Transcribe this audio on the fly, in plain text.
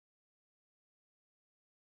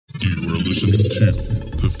You are listening to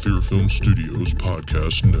the Fear Film Studios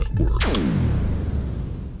Podcast Network.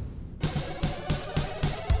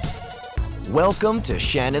 Welcome to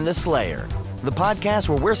Shannon the Slayer, the podcast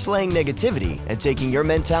where we're slaying negativity and taking your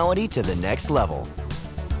mentality to the next level.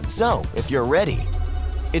 So, if you're ready,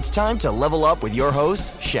 it's time to level up with your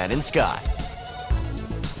host, Shannon Scott.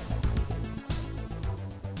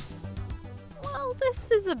 Well,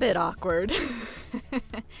 this is a bit awkward.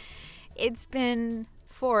 It's been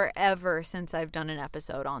forever since I've done an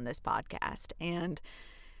episode on this podcast. And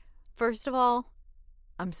first of all,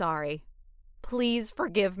 I'm sorry. Please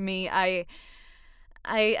forgive me. I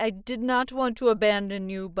did not want to abandon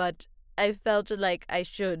you, but I felt like I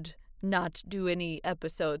should not do any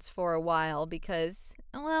episodes for a while because,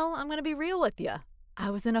 well, I'm going to be real with you.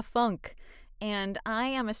 I was in a funk. And I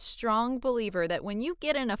am a strong believer that when you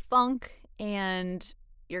get in a funk and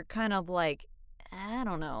you're kind of like, I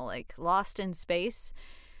don't know, like lost in space,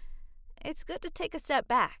 it's good to take a step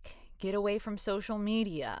back. Get away from social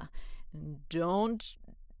media. Don't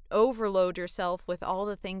overload yourself with all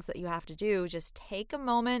the things that you have to do. Just take a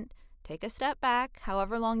moment, take a step back,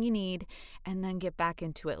 however long you need, and then get back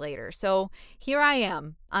into it later. So here I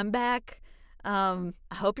am. I'm back. I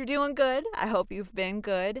hope you're doing good. I hope you've been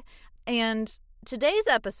good. And today's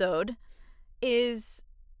episode is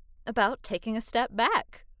about taking a step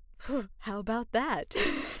back. How about that?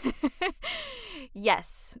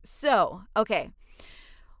 Yes. So, okay.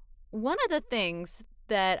 One of the things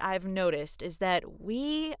that I've noticed is that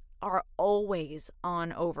we are always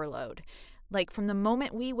on overload. Like from the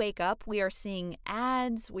moment we wake up, we are seeing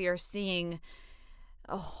ads, we are seeing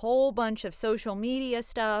a whole bunch of social media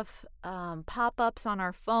stuff, pop-ups on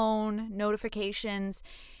our phone, notifications,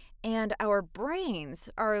 and our brains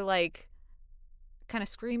are like kind of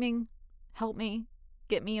screaming, help me,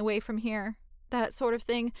 get me away from here, that sort of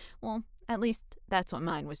thing. Well, at least that's what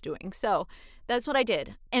mine was doing. So that's what I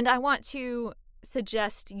did. And I want to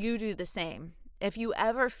suggest you do the same. If you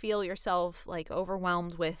ever feel yourself like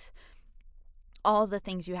overwhelmed with all the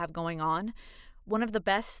things you have going on, one of the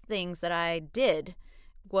best things that I did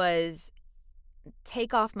was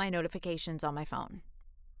take off my notifications on my phone.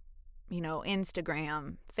 You know,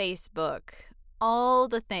 Instagram, Facebook, all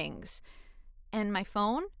the things. And my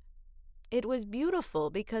phone, it was beautiful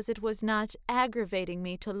because it was not aggravating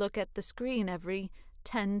me to look at the screen every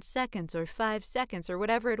 10 seconds or 5 seconds or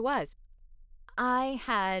whatever it was. I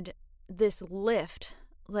had this lift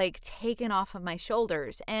like taken off of my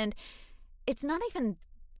shoulders, and it's not even,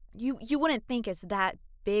 you wouldn't think it's that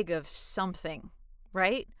big of something,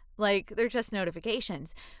 right? Like they're just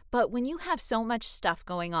notifications. But when you have so much stuff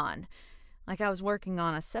going on, like I was working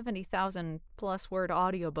on a 70,000 plus word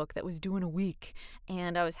audiobook that was due in a week,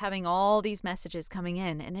 and I was having all these messages coming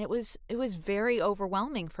in, and it was very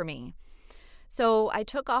overwhelming for me. So I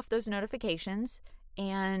took off those notifications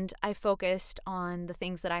and I focused on the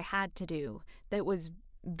things that I had to do that was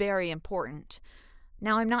very important.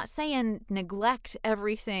 Now, I'm not saying neglect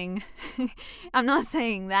everything. I'm not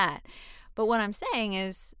saying that. But what I'm saying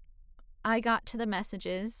is I got to the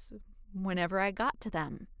messages whenever I got to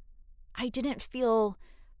them. I didn't feel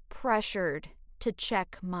pressured to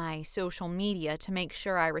check my social media to make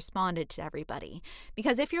sure I responded to everybody.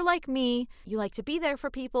 Because if you're like me, you like to be there for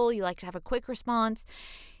people, you like to have a quick response,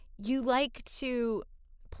 you like to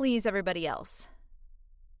please everybody else.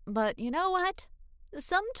 But you know what?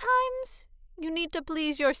 Sometimes you need to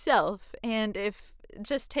please yourself. And if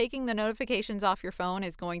just taking the notifications off your phone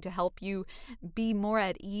is going to help you be more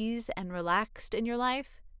at ease and relaxed in your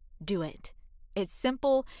life, do it. It's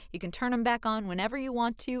simple. You can turn them back on whenever you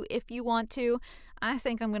want to, if you want to. I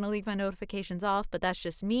think I'm going to leave my notifications off, but that's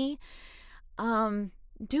just me.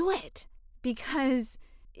 Do it because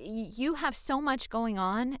you have so much going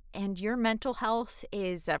on and your mental health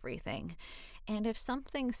is everything. And if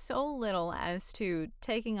something so little as to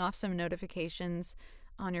taking off some notifications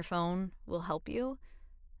on your phone will help you,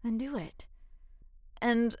 then do it.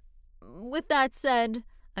 And with that said,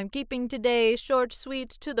 I'm keeping today short,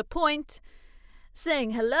 sweet, to the point,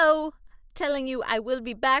 saying hello, telling you I will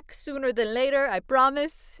be back sooner than later, I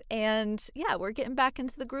promise. And yeah, we're getting back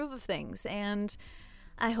into the groove of things. And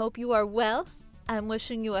I hope you are well. I'm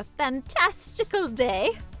wishing you a fantastical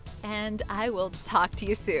day. And I will talk to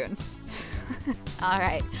you soon. All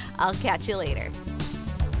right, I'll catch you later.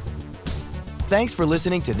 Thanks for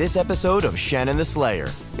listening to this episode of Shannon the Slayer.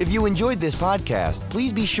 If you enjoyed this podcast,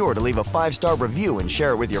 please be sure to leave a 5-star review and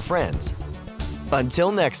share it with your friends.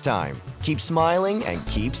 Until next time, keep smiling and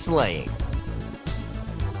keep slaying.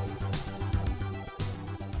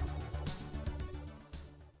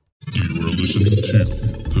 You are listening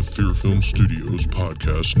to the Fear Film Studios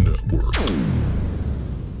Podcast Network.